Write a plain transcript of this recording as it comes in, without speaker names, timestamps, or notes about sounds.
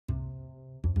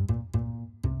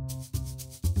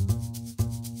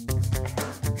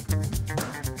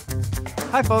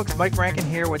Hi folks, Mike Rankin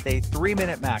here with a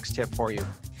 3-minute max tip for you.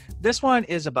 This one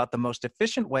is about the most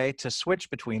efficient way to switch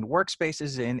between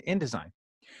workspaces in InDesign.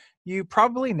 You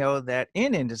probably know that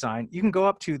in InDesign, you can go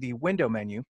up to the window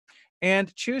menu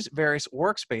and choose various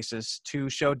workspaces to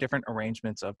show different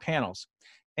arrangements of panels.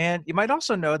 And you might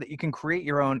also know that you can create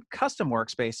your own custom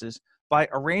workspaces by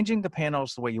arranging the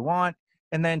panels the way you want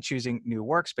and then choosing new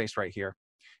workspace right here.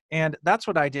 And that's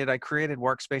what I did. I created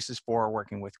workspaces for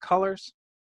working with colors,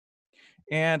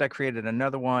 and I created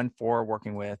another one for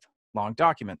working with long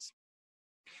documents.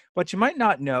 But you might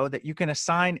not know that you can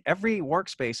assign every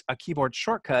workspace a keyboard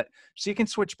shortcut so you can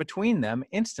switch between them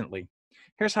instantly.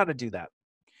 Here's how to do that.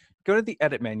 Go to the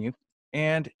Edit menu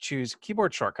and choose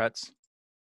Keyboard Shortcuts.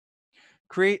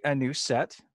 Create a new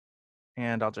set,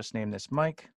 and I'll just name this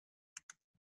Mike.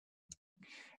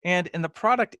 And in the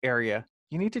Product area,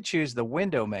 you need to choose the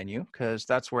Window menu because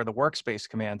that's where the workspace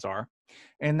commands are.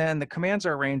 And then the commands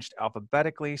are arranged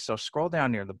alphabetically, so scroll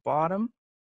down near the bottom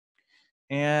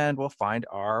and we'll find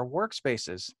our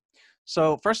workspaces.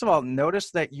 So first of all,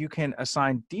 notice that you can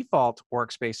assign default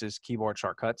workspaces keyboard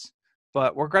shortcuts,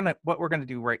 but what we're gonna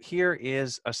do right here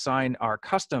is assign our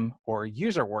custom or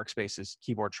user workspaces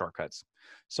keyboard shortcuts.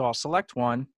 So I'll select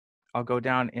one, I'll go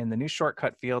down in the new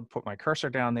shortcut field, put my cursor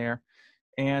down there,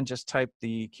 and just type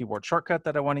the keyboard shortcut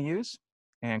that I want to use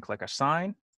and click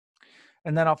Assign.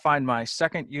 And then I'll find my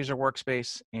second user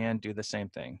workspace and do the same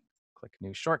thing. Click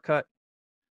New Shortcut,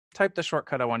 type the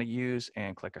shortcut I want to use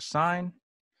and click Assign.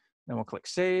 Then we'll click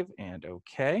Save and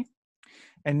OK.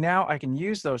 And now I can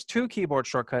use those two keyboard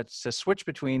shortcuts to switch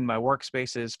between my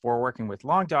workspaces for working with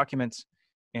long documents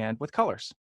and with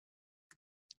colors.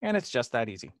 And it's just that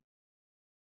easy.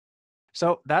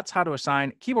 So that's how to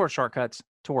assign keyboard shortcuts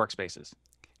to workspaces.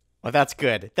 Well, that's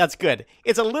good. That's good.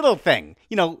 It's a little thing.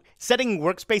 Setting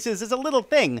workspaces is a little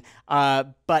thing,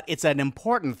 but it's an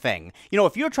important thing.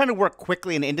 If you're trying to work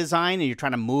quickly in InDesign and you're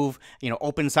trying to move,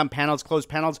 open some panels, close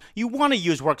panels, you want to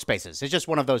use workspaces. It's just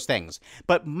one of those things.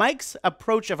 But Mike's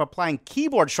approach of applying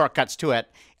keyboard shortcuts to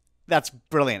it, that's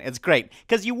brilliant. It's great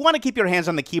because you want to keep your hands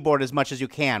on the keyboard as much as you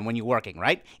can when you're working,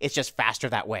 right? It's just faster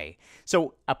that way.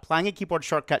 So applying a keyboard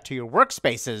shortcut to your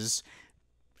workspaces,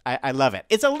 I love it.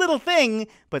 It's a little thing,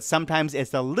 but sometimes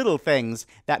it's the little things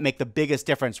that make the biggest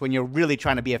difference when you're really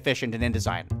trying to be efficient in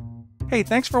InDesign. Hey,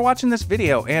 thanks for watching this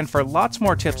video, and for lots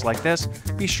more tips like this,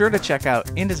 be sure to check out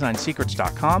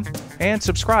InDesignSecrets.com and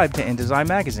subscribe to InDesign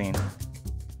Magazine.